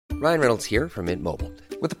Ryan Reynolds here from Mint Mobile.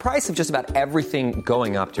 With the price of just about everything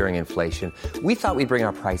going up during inflation, we thought we'd bring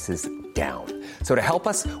our prices down. So to help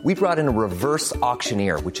us, we brought in a reverse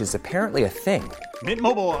auctioneer, which is apparently a thing. Mint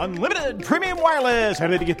Mobile Unlimited Premium Wireless. How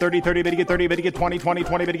to get 30, 30, bit to get 30, bit to get 20, 20,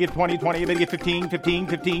 20, bit to get 20, 20, bit to get 15, 15,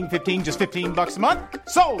 15, 15, just $15 a month?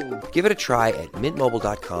 Sold! Give it a try at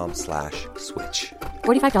mintmobile.com/switch.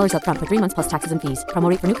 $45 up front for 3 months plus taxes and fees. Promo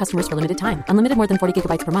rate for new customers for limited time. Unlimited more than 40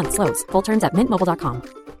 gigabytes per month. Slows full terms at mintmobile.com.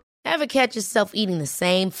 Ever catch yourself eating the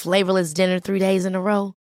same flavorless dinner 3 days in a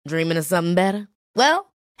row? Dreaming of something better?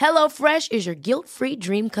 Well, HelloFresh is your guilt-free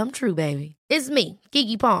dream come true, baby. It's me,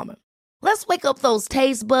 Keke Palmer. Let's wake up those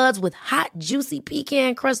taste buds with hot, juicy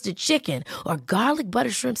pecan-crusted chicken or garlic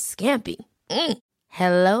butter shrimp scampi.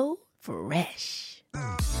 Hello Fresh.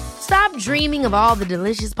 Stop dreaming of all the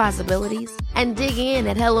delicious possibilities and dig in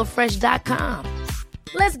at HelloFresh.com.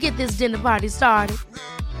 Let's get this dinner party started.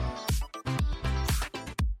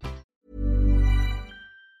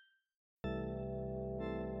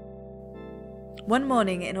 One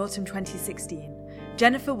morning in autumn 2016,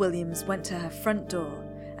 Jennifer Williams went to her front door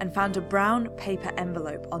and found a brown paper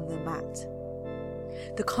envelope on the mat.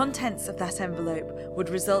 The contents of that envelope would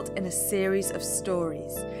result in a series of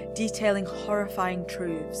stories detailing horrifying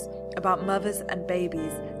truths about mothers and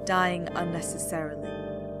babies dying unnecessarily.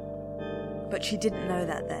 But she didn't know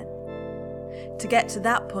that then. To get to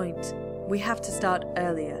that point, we have to start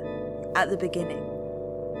earlier, at the beginning.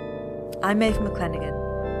 I'm Maeve McClenaghan,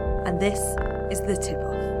 and this is The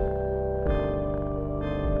Tip-Off.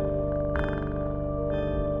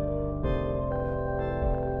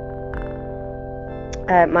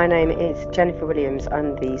 My name is Jennifer Williams.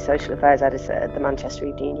 I'm the Social Affairs Editor at the Manchester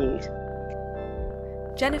Evening News.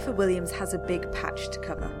 Jennifer Williams has a big patch to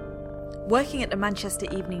cover. Working at the Manchester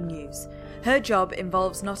Evening News, her job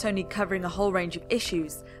involves not only covering a whole range of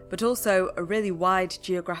issues, but also a really wide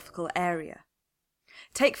geographical area.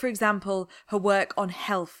 Take, for example, her work on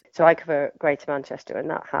health. So I cover Greater Manchester, and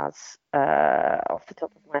that has, off the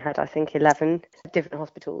top of my head, I think 11 different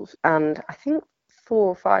hospitals, and I think 4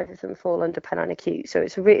 or 5 of them fall under Pennine Acute. So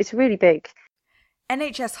it's really big.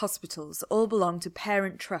 NHS hospitals all belong to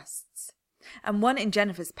parent trusts, and one in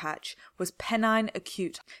Jennifer's patch was Pennine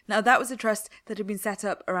Acute. Now, that was a trust that had been set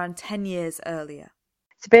up around 10 years earlier.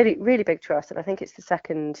 It's a really, really big trust, and I think it's the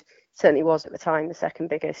second, certainly was at the time, the second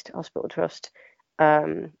biggest hospital trust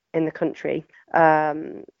in the country.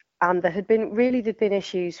 And there'd been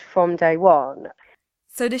issues from day one.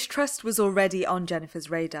 So this trust was already on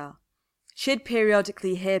Jennifer's radar. She'd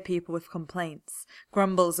periodically hear people with complaints,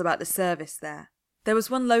 grumbles about the service there. There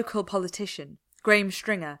was one local politician, Graham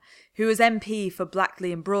Stringer, who was MP for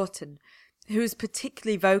Blackley and Broughton, who was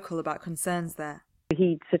particularly vocal about concerns there.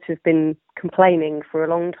 He'd sort of been complaining for a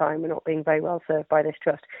long time and not being very well served by this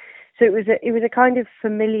trust. So it was a kind of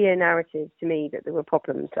familiar narrative to me that there were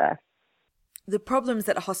problems there. The problems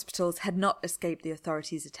at hospitals had not escaped the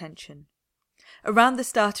authorities' attention. Around the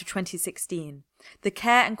start of 2016, the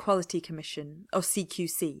Care and Quality Commission, or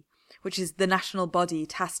CQC, which is the national body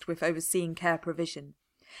tasked with overseeing care provision,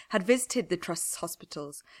 had visited the trust's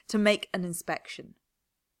hospitals to make an inspection.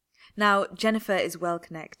 Now, Jennifer is well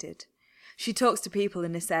connected. She talks to people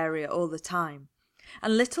in this area all the time,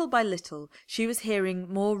 and little by little she was hearing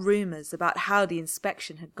more rumours about how the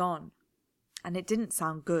inspection had gone, and it didn't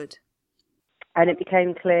sound good. And it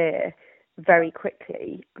became clear very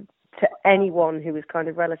quickly to anyone who was kind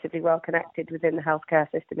of relatively well connected within the healthcare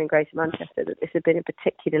system in Greater Manchester that this had been a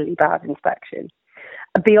particularly bad inspection,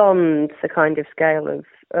 beyond the kind of scale of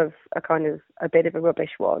a bit of a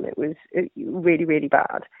rubbish one. It was really, really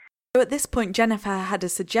bad. So at this point, Jennifer had a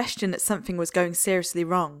suggestion that something was going seriously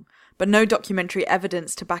wrong, but no documentary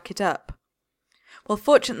evidence to back it up. Well,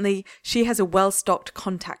 fortunately, she has a well-stocked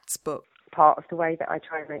contacts book. Part of the way that I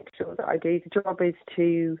try and make sure that I do the job is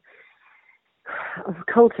to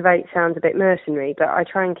cultivate, sounds a bit mercenary, but I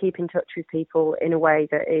try and keep in touch with people in a way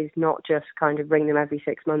that is not just kind of ring them every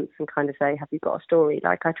 6 months and kind of say, have you got a story?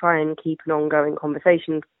 Like, I try and keep an ongoing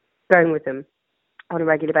conversation going with them on a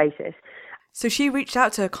regular basis. So she reached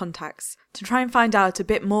out to her contacts to try and find out a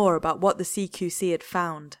bit more about what the CQC had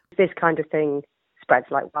found. This kind of thing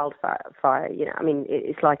spreads like wildfire, you know. I mean,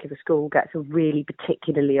 it's like if a school gets a really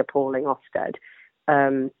particularly appalling Ofsted,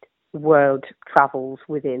 word travels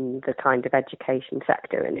within the kind of education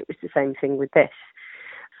sector, and it was the same thing with this.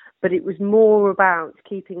 But it was more about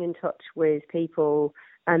keeping in touch with people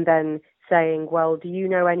and then saying, well, do you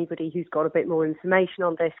know anybody who's got a bit more information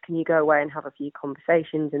on this? Can you go away and have a few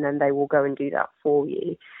conversations? And then they will go and do that for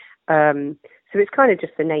you. So it's kind of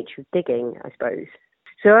just the nature of digging, I suppose.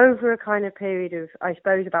 So over a kind of period of, I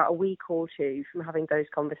suppose, about a week or two from having those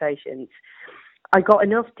conversations, I got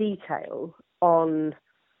enough detail on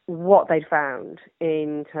what they'd found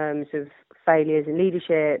in terms of failures in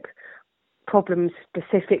leadership, problems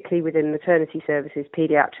specifically within maternity services,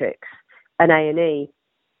 paediatrics and A&E,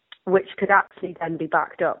 which could actually then be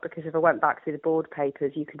backed up, because if I went back through the board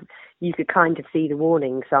papers, you could kind of see the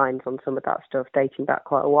warning signs on some of that stuff dating back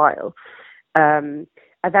quite a while.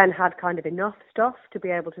 I then had kind of enough stuff to be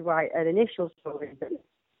able to write an initial story that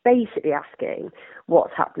basically asking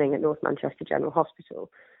what's happening at North Manchester General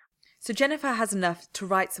Hospital. So Jennifer has enough to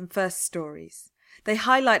write some first stories. They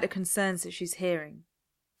highlight the concerns that she's hearing.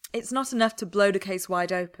 It's not enough to blow the case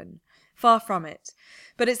wide open. Far from it.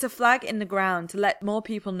 But it's a flag in the ground to let more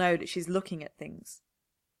people know that she's looking at things.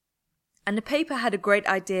 And the paper had a great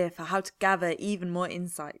idea for how to gather even more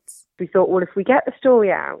insights. We thought, well, if we get the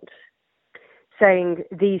story out saying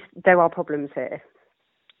there are problems here,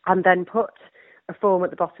 and then put a form at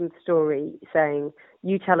the bottom of the story saying,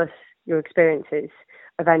 you tell us your experiences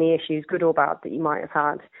of any issues, good or bad, that you might have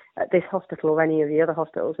had at this hospital or any of the other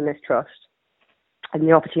hospitals in this trust, and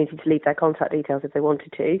the opportunity to leave their contact details if they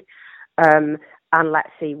wanted to, and let's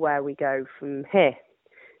see where we go from here.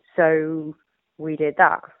 So we did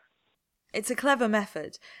that. It's a clever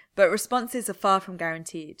method, but responses are far from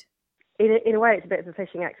guaranteed. In a way, it's a bit of a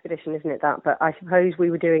fishing expedition, isn't it, that? But I suppose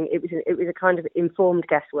we were doing, it was a kind of informed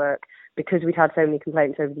guesswork, because we'd had so many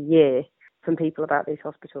complaints over the year from people about these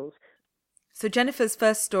hospitals. So Jennifer's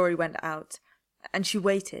first story went out, and she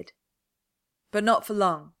waited. But not for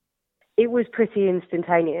long. It was pretty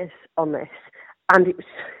instantaneous on this, and it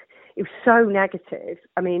was so negative.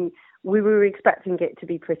 I mean, we were expecting it to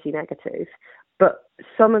be pretty negative, but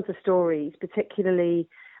some of the stories, particularly,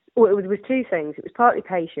 well, it was two things. It was partly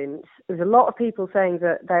patients. There was a lot of people saying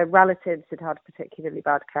that their relatives had had particularly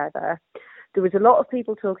bad care there. There was a lot of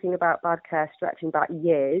people talking about bad care stretching back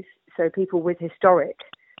years, so people with historic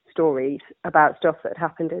stories about stuff that had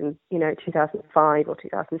happened in, 2005 or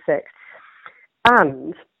 2006.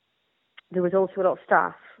 And there was also a lot of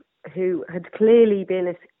staff who had clearly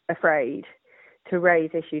been afraid to raise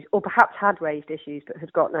issues, or perhaps had raised issues but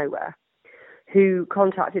had got nowhere, who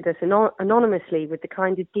contacted us anonymously with the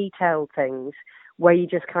kind of detailed things where you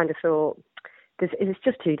just kind of thought, it's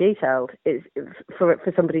just too detailed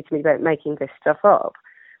for somebody to be making this stuff up.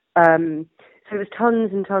 So it was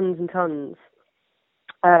tons and tons and tons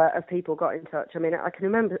of people got in touch. I mean, I can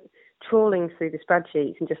remember trawling through the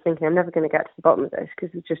spreadsheets and just thinking, I'm never going to get to the bottom of this,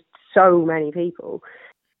 because there's just so many people.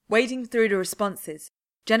 Wading through the responses,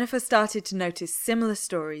 Jennifer started to notice similar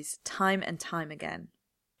stories time and time again.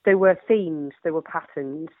 There were themes, there were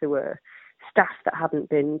patterns, there were staff that hadn't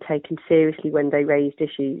been taken seriously when they raised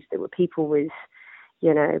issues. There were people with,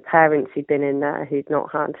 parents who'd been in there who'd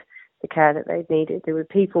not had the care that they'd needed. There were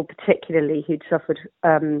people particularly who'd suffered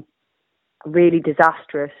really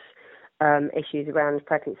disastrous issues around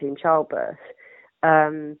pregnancy and childbirth.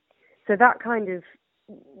 So that kind of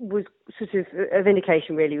was sort of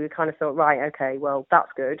indication, really. We kind of thought, right, okay, well,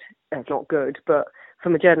 that's good. It's not good, but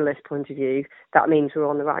from a journalist point of view, that means we're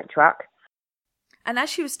on the right track. And as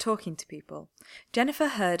she was talking to people, Jennifer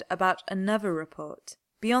heard about another report,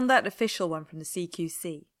 beyond that official one from the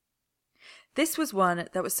CQC. This was one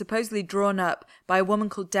that was supposedly drawn up by a woman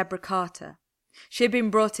called Deborah Carter. She had been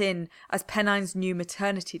brought in as Pennine's new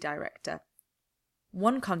maternity director.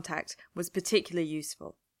 One contact was particularly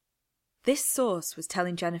useful. This source was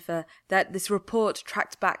telling Jennifer that this report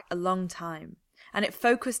tracked back a long time, and it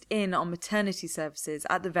focused in on maternity services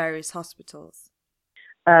at the various hospitals.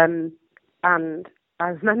 And I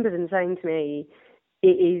remember them saying to me, it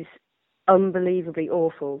is unbelievably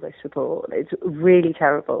awful, this report. It's really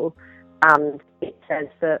terrible. And it says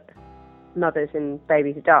that mothers and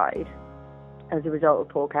babies have died as a result of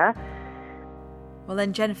poor care. Well,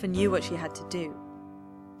 then Jennifer knew what she had to do.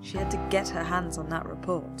 She had to get her hands on that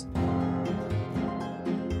report.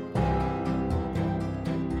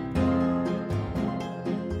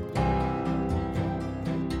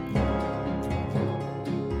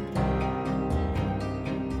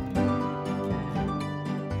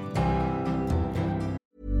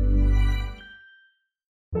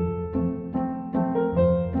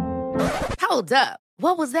 Hold up.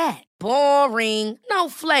 What was that? Boring. No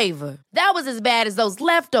flavor. That was as bad as those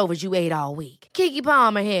leftovers you ate all week. Keke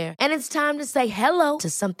Palmer here. And it's time to say hello to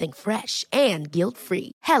something fresh and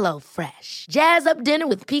guilt-free. Hello Fresh. Jazz up dinner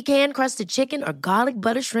with pecan-crusted chicken or garlic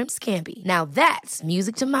butter shrimp scampi. Now that's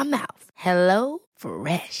music to my mouth. Hello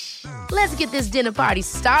Fresh. Let's get this dinner party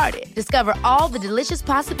started. Discover all the delicious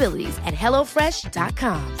possibilities at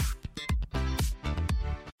HelloFresh.com.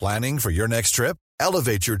 Planning for your next trip?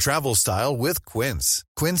 Elevate your travel style with Quince.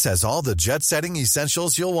 Quince has all the jet-setting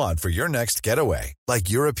essentials you'll want for your next getaway, like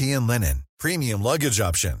European linen, premium luggage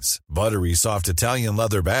options, buttery soft Italian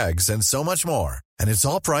leather bags, and so much more. And it's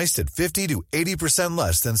all priced at 50 to 80%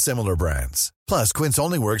 less than similar brands. Plus, Quince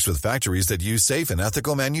only works with factories that use safe and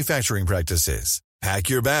ethical manufacturing practices. Pack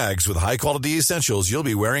your bags with high-quality essentials you'll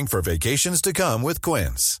be wearing for vacations to come with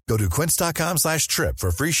Quince. Go to quince.com/trip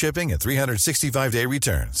for free shipping and 365-day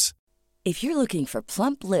returns. If you're looking for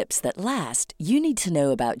plump lips that last, you need to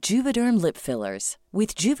know about Juvederm lip fillers.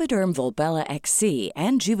 With Juvederm Volbella XC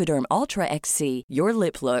and Juvederm Ultra XC, your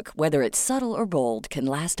lip look, whether it's subtle or bold, can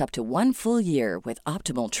last up to 1 full year with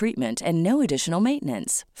optimal treatment and no additional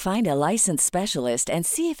maintenance. Find a licensed specialist and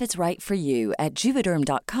see if it's right for you at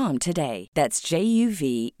Juvederm.com today. That's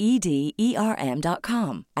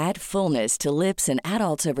JUVEDERM.com. Add fullness to lips in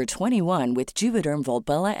adults over 21 with Juvederm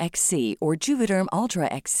Volbella XC or Juvederm Ultra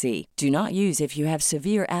XC. Do not use if you have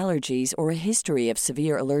severe allergies or a history of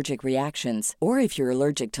severe allergic reactions, or if you're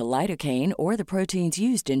allergic to lidocaine or the proteins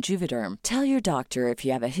used in Juvederm. Tell your doctor if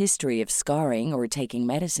you have a history of scarring or taking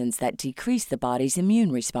medicines that decrease the body's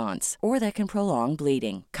immune response or that can prolong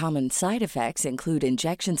bleeding. Common side effects include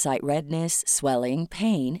injection site redness, swelling,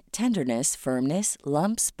 pain, tenderness, firmness,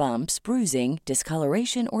 lumps, bumps, bruising,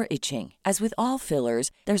 discoloration, or itching. As with all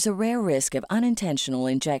fillers, there's a rare risk of unintentional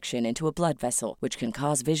injection into a blood vessel, which can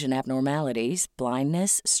cause vision abnormalities,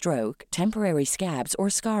 blindness, stroke, temporary scabs,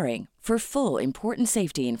 or scarring. For full important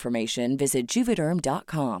safety information, visit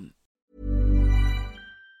Juvederm.com.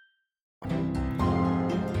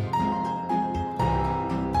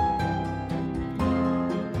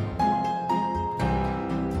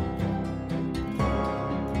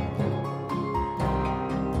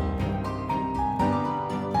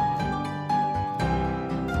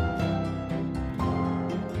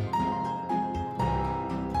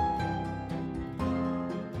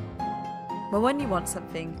 Well, when you want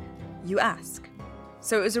something, you ask.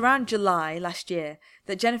 So it was around July last year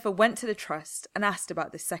that Jennifer went to the Trust and asked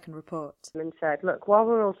about this second report. And said, look, while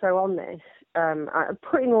we're also on this, I'm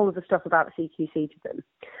putting all of the stuff about the CQC to them.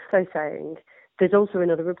 So saying, there's also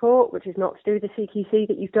another report, which is not to do with the CQC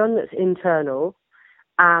that you've done, that's internal,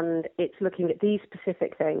 and it's looking at these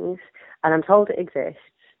specific things, and I'm told it exists.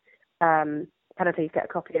 Can I please get a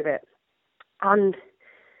copy of it? And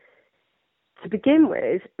to begin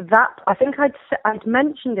with, that I think I'd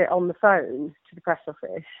mentioned it on the phone to the press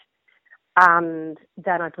office, and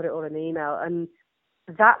then I put it all in the email, and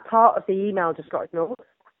that part of the email just got ignored.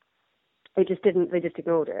 They just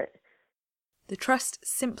ignored it. The Trust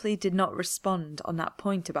simply did not respond on that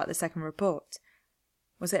point about the second report.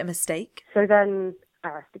 Was it a mistake? So then I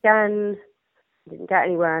asked again, didn't get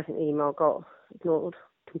anywhere. I think the email got ignored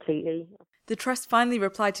completely. The Trust finally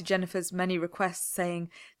replied to Jennifer's many requests saying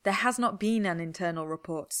there has not been an internal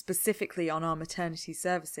report specifically on our maternity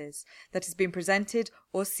services that has been presented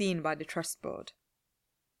or seen by the Trust Board.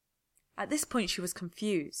 At this point she was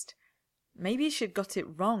confused. Maybe she'd got it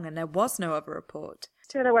wrong and there was no other report.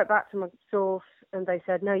 So I went back to my source and they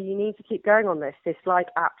said, no, you need to keep going on this. This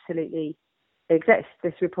absolutely exists.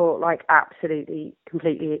 This report absolutely,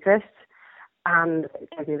 completely exists. And it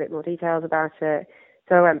gave me a bit more details about it.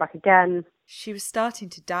 So I went back again. She was starting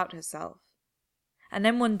to doubt herself. And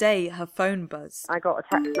then one day her phone buzzed. I got a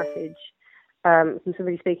text message from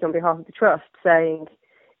somebody speaking on behalf of the Trust saying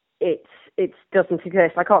it doesn't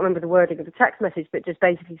exist. I can't remember the wording of the text message, but just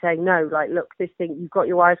basically saying, no, look, this thing, you've got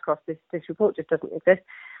your wires crossed, this report just doesn't exist.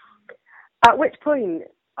 At which point,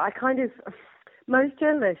 most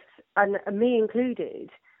journalists, and me included,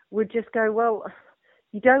 would just go, well,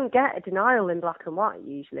 you don't get a denial in black and white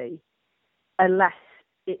usually, unless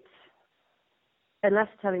it's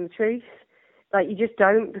telling the truth. You just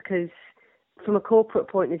don't, because from a corporate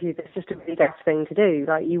point of view, that's just a really best thing to do.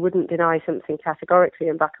 You wouldn't deny something categorically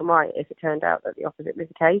in black and white if it turned out that the opposite was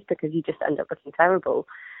the case, because you just end up looking terrible.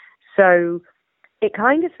 So it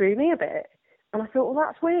kind of threw me a bit. And I thought, well,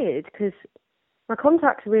 that's weird, because my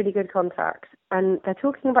contacts are really good contacts, and they're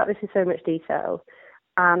talking about this in so much detail,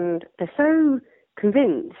 and they're so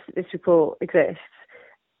convinced that this report exists,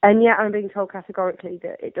 and yet I'm being told categorically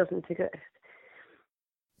that it doesn't exist.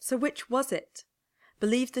 So which was it?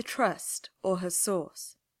 Believe the Trust or her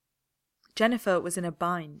source? Jennifer was in a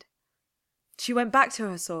bind. She went back to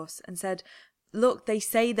her source and said, look, they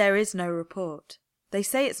say there is no report. They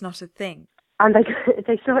say it's not a thing. And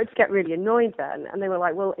they started to get really annoyed then, and they were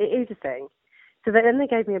like, well, it is a thing. So then they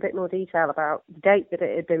gave me a bit more detail about the date that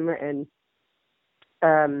it had been written.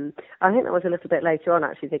 I think that was a little bit later on,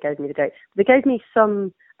 actually, they gave me the date. They gave me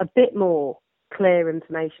a bit more clear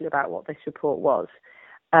information about what this report was.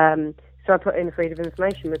 So I put in a Freedom of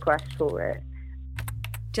Information request for it.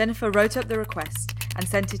 Jennifer wrote up the request and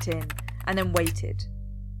sent it in, and then waited.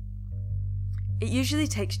 It usually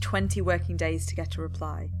takes 20 working days to get a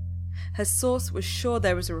reply. Her source was sure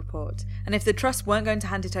there was a report, and if the trust weren't going to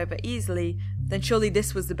hand it over easily, then surely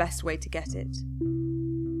this was the best way to get it.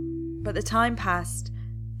 But the time passed,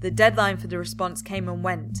 the deadline for the response came and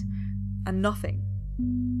went, and nothing.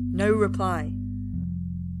 No reply.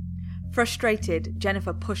 Frustrated,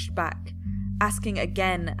 Jennifer pushed back, asking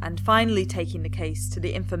again and finally taking the case to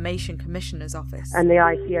the Information Commissioner's office. And the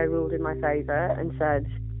ICO ruled in my favour and said,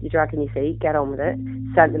 "You're dragging your feet, get on with it."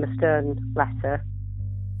 Sent them a stern letter.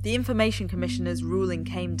 The Information Commissioner's ruling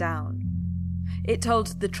came down. It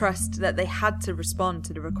told the Trust that they had to respond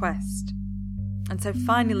to the request. And so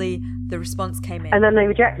finally, the response came in. And then they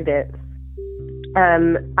rejected it.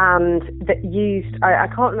 And that used, I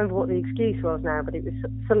can't remember what the excuse was now, but it was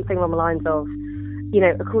something along the lines of,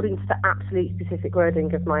 according to the absolute specific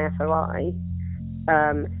wording of my FOI,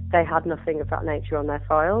 they had nothing of that nature on their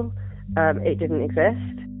file. It didn't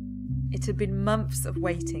exist. It had been months of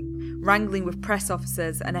waiting, wrangling with press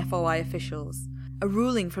officers and FOI officials, a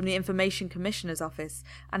ruling from the Information Commissioner's office,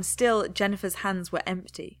 and still Jennifer's hands were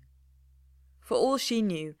empty. For all she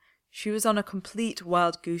knew, she was on a complete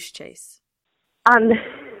wild goose chase. And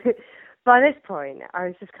by this point, I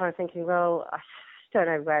was just kind of thinking, well, I don't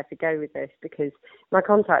know where to go with this, because my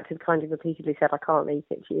contact had kind of repeatedly said, "I can't leak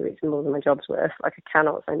it to you, it's more than my job's worth, I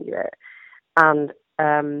cannot send you it." And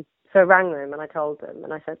so I rang them and I told them,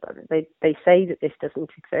 and I said, they say that this doesn't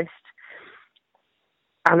exist.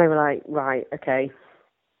 And they were like, "Right, okay,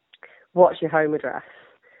 what's your home address?"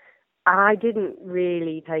 And I didn't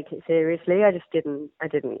really take it seriously. I didn't,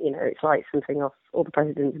 it's like something off All the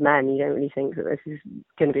President's Men. You don't really think that this is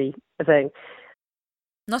going to be a thing.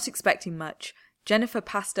 Not expecting much, Jennifer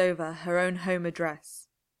passed over her own home address.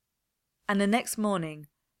 And the next morning,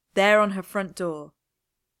 there on her front door,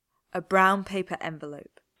 a brown paper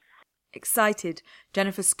envelope. Excited,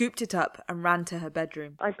 Jennifer scooped it up and ran to her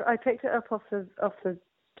bedroom. I picked it up off the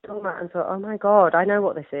doormat and thought, "Oh my God, I know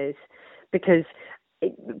what this is," because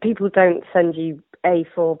people don't send you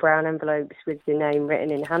A4 brown envelopes with your name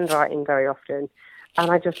written in handwriting very often.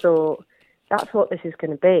 And I just thought, that's what this is going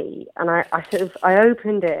to be. And I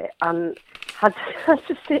opened it and had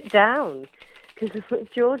to sit down because the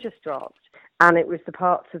jaw just dropped. And it was the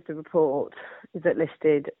parts of the report that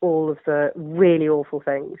listed all of the really awful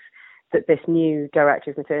things that this new Director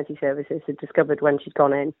of Maternity Services had discovered when she'd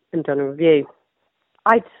gone in and done a review.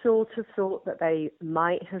 I'd sort of thought that they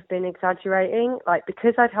might have been exaggerating,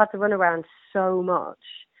 because I'd had to run around so much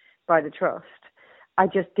by the Trust, I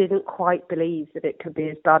just didn't quite believe that it could be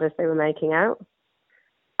as bad as they were making out.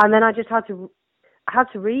 And then I just had to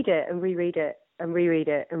read it and reread it and reread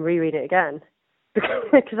it and reread it again,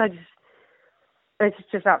 because it's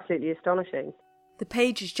just absolutely astonishing. The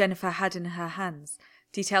pages Jennifer had in her hands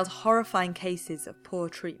detailed horrifying cases of poor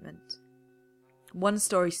treatment. One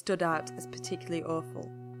story stood out as particularly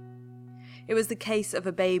awful. It was the case of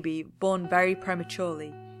a baby born very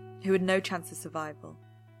prematurely who had no chance of survival.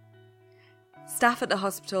 Staff at the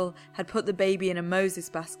hospital had put the baby in a Moses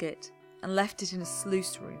basket and left it in a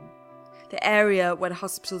sluice room, the area where the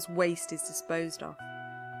hospital's waste is disposed of.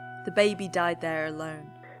 The baby died there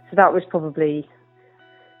alone. So that was the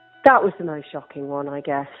most shocking one, I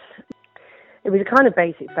guess. It was a kind of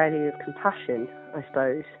basic failure of compassion, I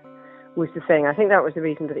suppose, was the thing. I think that was the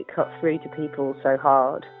reason that it cut through to people so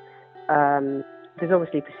hard. There's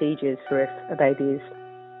obviously procedures for if a baby is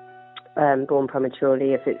born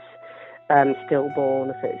prematurely, if it's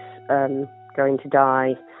stillborn, if it's going to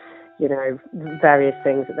die, various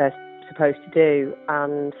things that they're supposed to do,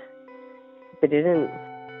 and they didn't.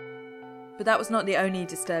 But that was not the only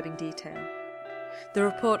disturbing detail. The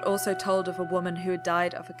report also told of a woman who had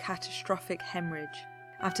died of a catastrophic hemorrhage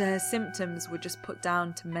after her symptoms were just put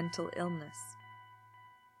down to mental illness.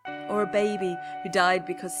 Or a baby who died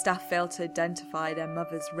because staff failed to identify their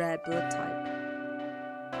mother's rare blood type.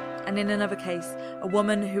 And in another case, a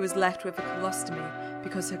woman who was left with a colostomy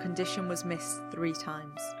because her condition was missed 3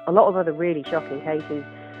 times. A lot of other really shocking cases,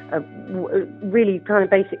 really kind of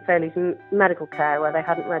basic failures in medical care where they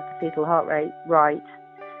hadn't read the fetal heart rate right.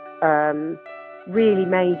 Really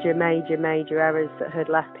major errors that had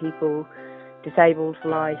left people disabled for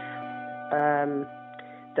life,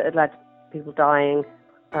 that had led to people dying.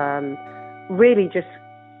 Really just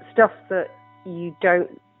stuff that you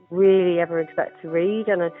don't really ever expect to read.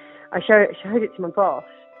 And I showed it to my boss.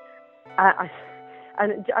 I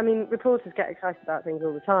mean, reporters get excited about things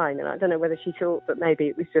all the time, and I don't know whether she thought that maybe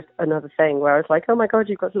it was just another thing where I was like, "Oh my God,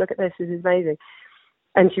 you've got to look at this, this is amazing."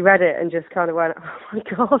 And she read it and just kind of went, "Oh my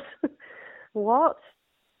God, what?"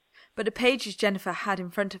 But the pages Jennifer had in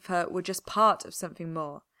front of her were just part of something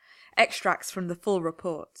more, extracts from the full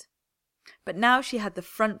report. But now she had the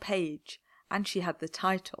front page and she had the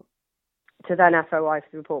title. To then FOI for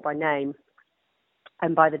the report by name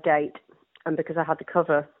and by the date. And because I had the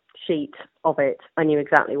cover sheet of it, I knew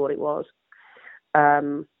exactly what it was.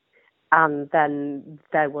 And then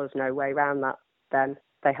there was no way around that. Then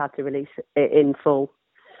they had to release it in full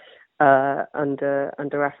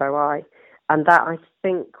under FOI. And that, I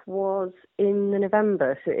think, was in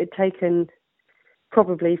November. So it had taken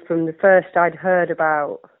probably from the first I'd heard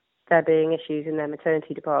about there being issues in their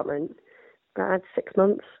maternity department, about 6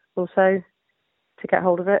 months or so to get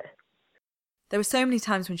hold of it. There were so many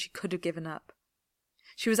times when she could have given up.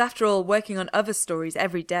 She was, after all, working on other stories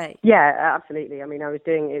every day. Yeah, absolutely. I mean,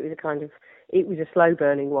 it was a slow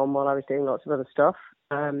burning one while I was doing lots of other stuff.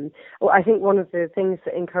 I think one of the things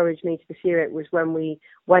that encouraged me to pursue it was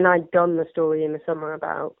when I'd done the story in the summer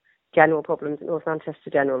about general problems at North Manchester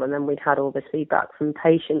General, and then we'd had all this feedback from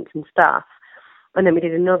patients and staff, and then we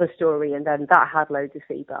did another story, and then that had loads of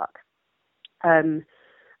feedback.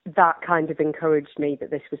 That kind of encouraged me that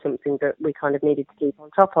this was something that we kind of needed to keep on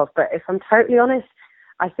top of. But if I'm totally honest,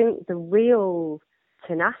 I think the real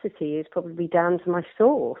tenacity is probably down to my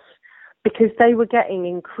source, because they were getting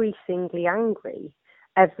increasingly angry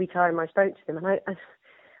every time I spoke to them. And I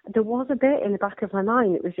there was a bit in the back of my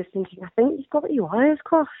mind that was just thinking, I think you've got your wires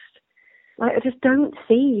crossed. Like, I just don't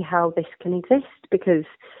see how this can exist, because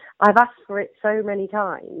I've asked for it so many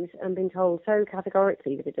times and been told so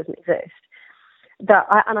categorically that it doesn't exist.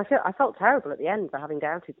 I felt terrible at the end for having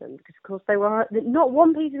doubted them, because of course they were not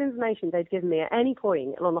one piece of information they'd given me at any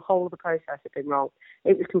point along the whole of the process had been wrong.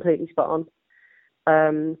 It was completely spot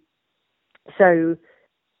on.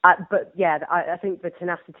 But yeah, I think the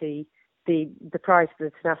tenacity, the price for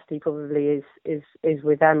the tenacity probably is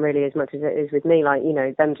with them really as much as it is with me. Like, you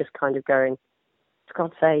know, them just kind of going, for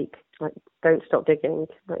God's sake, like, don't stop digging,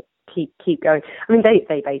 like, keep going. I mean, they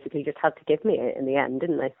basically just had to give me it in the end,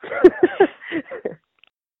 didn't they?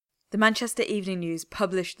 The Manchester Evening News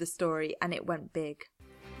published the story, and it went big.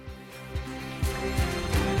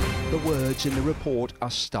 The words in the report are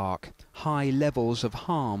stark. High levels of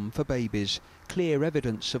harm for babies, clear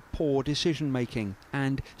evidence of poor decision-making,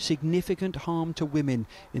 and significant harm to women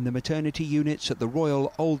in the maternity units at the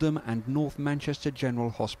Royal, Oldham and North Manchester General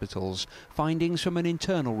Hospitals. Findings from an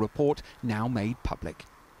internal report now made public.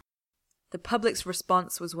 The public's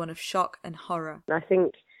response was one of shock and horror. I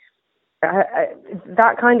think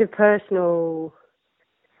that kind of the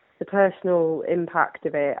personal impact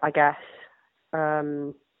of it, I guess,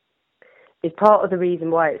 is part of the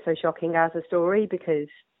reason why it's so shocking as a story, because,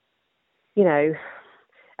 you know,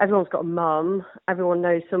 everyone's got a mum, everyone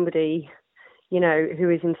knows somebody, you know, who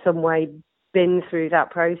is in some way been through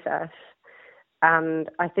that process. And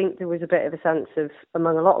I think there was a bit of a sense of,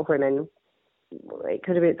 among a lot of women, that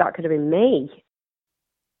could have been me.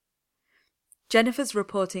 Jennifer's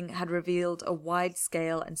reporting had revealed a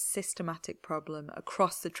wide-scale and systematic problem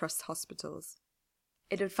across the Trust hospitals.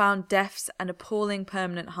 It had found deaths and appalling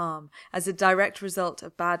permanent harm as a direct result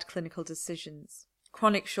of bad clinical decisions,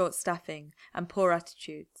 chronic short-staffing, and poor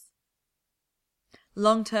attitudes.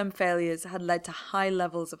 Long-term failures had led to high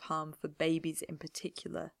levels of harm for babies in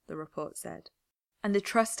particular, the report said. And the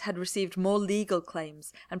Trust had received more legal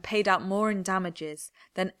claims and paid out more in damages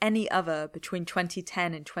than any other between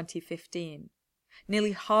 2010 and 2015.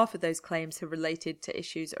 Nearly half of those claims had related to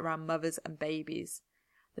issues around mothers and babies.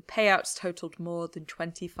 The payouts totalled more than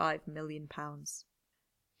 £25 million.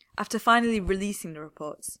 After finally releasing the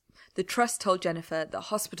reports, the Trust told Jennifer that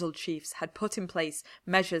hospital chiefs had put in place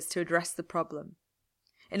measures to address the problem,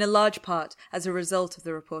 in a large part as a result of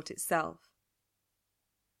the report itself.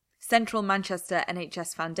 Central Manchester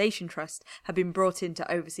NHS Foundation Trust had been brought in to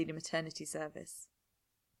oversee the maternity service.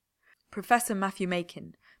 Professor Matthew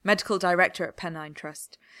Makin, medical director at Pennine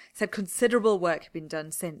Trust, said considerable work had been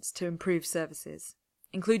done since to improve services,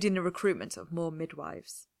 including the recruitment of more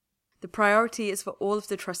midwives. The priority is for all of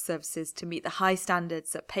the Trust services to meet the high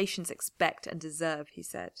standards that patients expect and deserve, he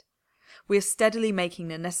said. We are steadily making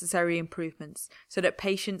the necessary improvements so that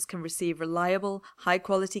patients can receive reliable,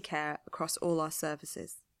 high-quality care across all our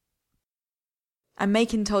services. And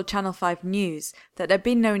Makin told Channel 5 News that there had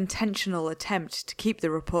been no intentional attempt to keep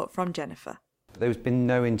the report from Jennifer. There's been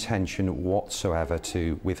no intention whatsoever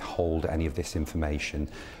to withhold any of this information.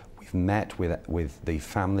 We've met with the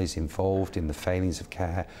families involved in the failings of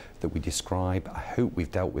care that we describe. I hope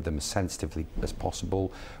we've dealt with them as sensitively as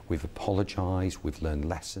possible. We've apologised, we've learned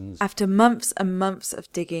lessons. After months and months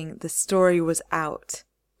of digging, the story was out.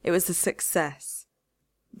 It was a success.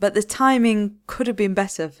 But the timing could have been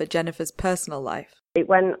better for Jennifer's personal life. It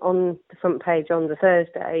went on the front page on the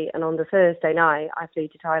Thursday, and on the Thursday night I flew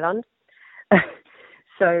to Thailand.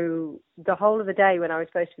 So the whole of the day when I was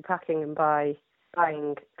supposed to be packing and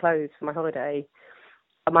buying clothes for my holiday,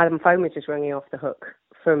 my phone was just ringing off the hook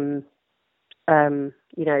from,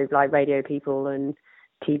 like radio people and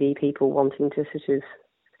TV people wanting to sort of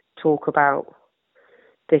talk about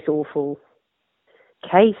this awful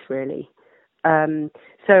case, really.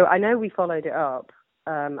 So I know we followed it up,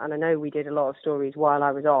 and I know we did a lot of stories while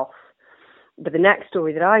I was off. But the next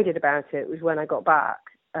story that I did about it was when I got back.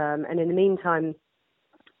 And in the meantime,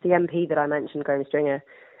 the MP that I mentioned, Graham Stringer,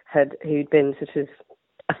 who'd been sort of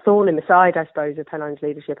a thorn in the side, I suppose, of Pennines'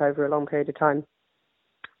 leadership over a long period of time,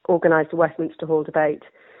 organised a Westminster Hall debate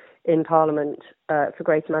in Parliament for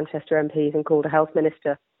Greater Manchester MPs and called a health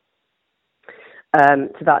minister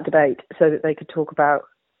to that debate so that they could talk about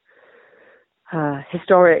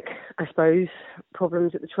historic, I suppose,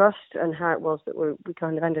 problems at the Trust and how it was that we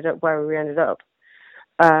kind of ended up where we ended up.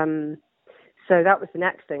 So that was the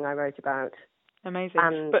next thing I wrote about.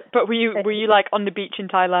 Amazing. But were you like on the beach in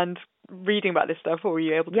Thailand reading about this stuff, or were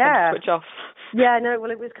you able to kind of switch off? Yeah, no,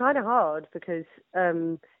 well, it was kind of hard because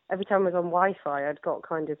every time I was on Wi-Fi, I'd got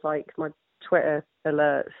kind of like my Twitter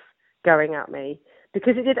alerts going at me.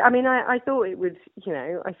 Because it did, I mean, I thought it would,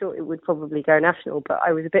 I thought it would probably go national, but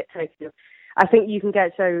I was a bit taken. I think you can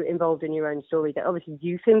get so involved in your own story that obviously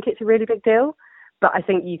you think it's a really big deal, but I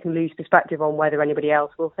think you can lose perspective on whether anybody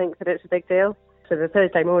else will think that it's a big deal. So the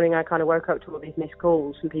Thursday morning, I kind of woke up to all these missed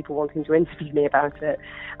calls from people wanting to interview me about it.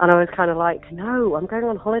 And I was kind of like, no, I'm going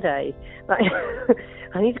on holiday. Like,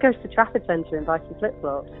 I need to go to the Trafford Centre and buy some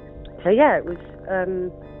flip-flops. So yeah, it was,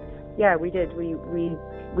 we did.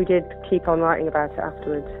 We did keep on writing about it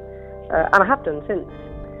afterwards. And I have done since.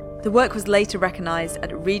 The work was later recognised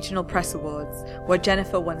at Regional Press Awards, where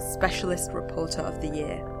Jennifer won Specialist Reporter of the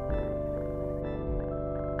Year.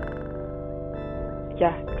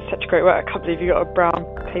 Yeah, such great work. I can't believe you got a brown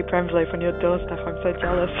paper envelope on your doorstep. I'm so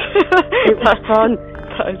jealous. It was fun.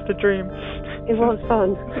 That is the dream. It was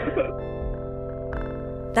fun.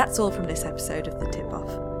 That's all from this episode of The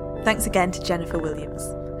Tip-Off. Thanks again to Jennifer Williams.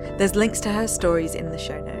 There's links to her stories in the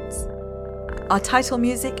show notes. Our title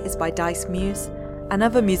music is by Dice Muse, and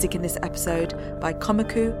other music in this episode by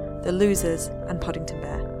Komiku, The Losers, and Poddington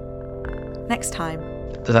Bear. Next time.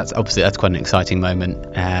 So that's quite an exciting moment.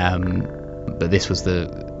 But this was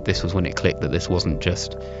when it clicked that this wasn't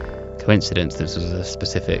just coincidence. This was a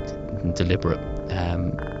specific, deliberate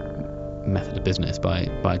method of business by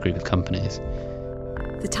a group of companies.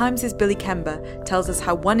 The Times' Billy Kember tells us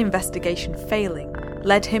how one investigation failing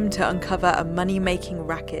led him to uncover a money-making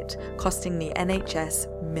racket costing the NHS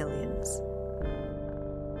millions.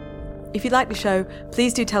 If you like the show,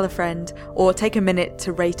 please do tell a friend or take a minute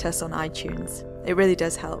to rate us on iTunes. It really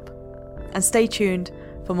does help. And stay tuned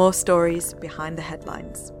for more stories behind the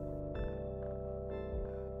headlines.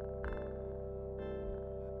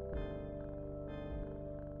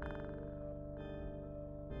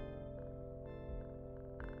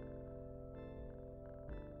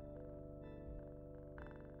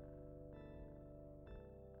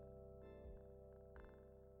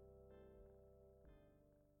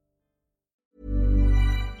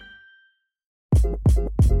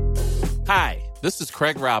 Hi, this is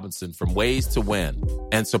Craig Robinson from Ways to Win,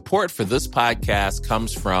 and support for this podcast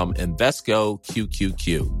comes from Invesco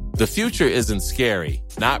QQQ. The future isn't scary.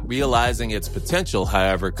 Not realizing its potential,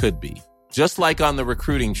 however, could be. Just like on the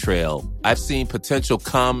recruiting trail, I've seen potential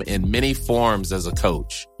come in many forms as a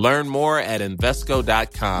coach. Learn more at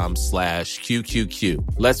Invesco.com/QQQ.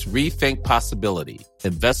 Let's rethink possibility.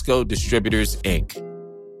 Invesco Distributors, Inc.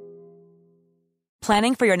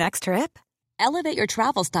 Planning for your next trip? Elevate your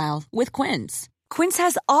travel style with Quince. Quince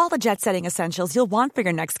has all the jet-setting essentials you'll want for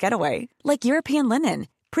your next getaway, like European linen,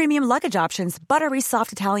 premium luggage options, buttery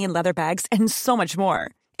soft Italian leather bags, and so much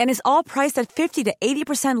more. And is all priced at 50 to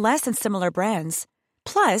 80% less than similar brands.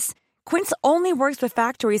 Plus, Quince only works with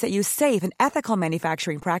factories that use safe and ethical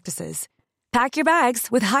manufacturing practices. Pack your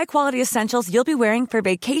bags with high-quality essentials you'll be wearing for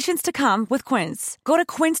vacations to come with Quince. Go to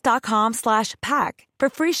quince.com/pack for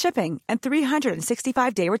free shipping and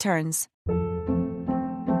 365-day returns.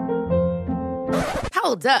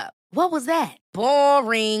 Hold up. What was that?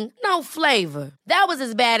 Boring. No flavor. That was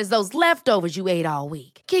as bad as those leftovers you ate all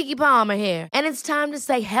week. Keke Palmer here, and it's time to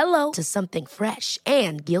say hello to something fresh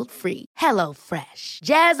and guilt-free. Hello Fresh.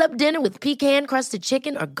 Jazz up dinner with pecan-crusted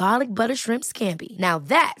chicken or garlic butter shrimp scampi. Now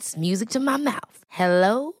that's music to my mouth.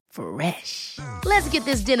 Hello Fresh. Let's get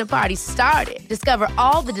this dinner party started. Discover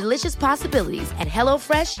all the delicious possibilities at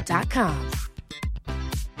HelloFresh.com.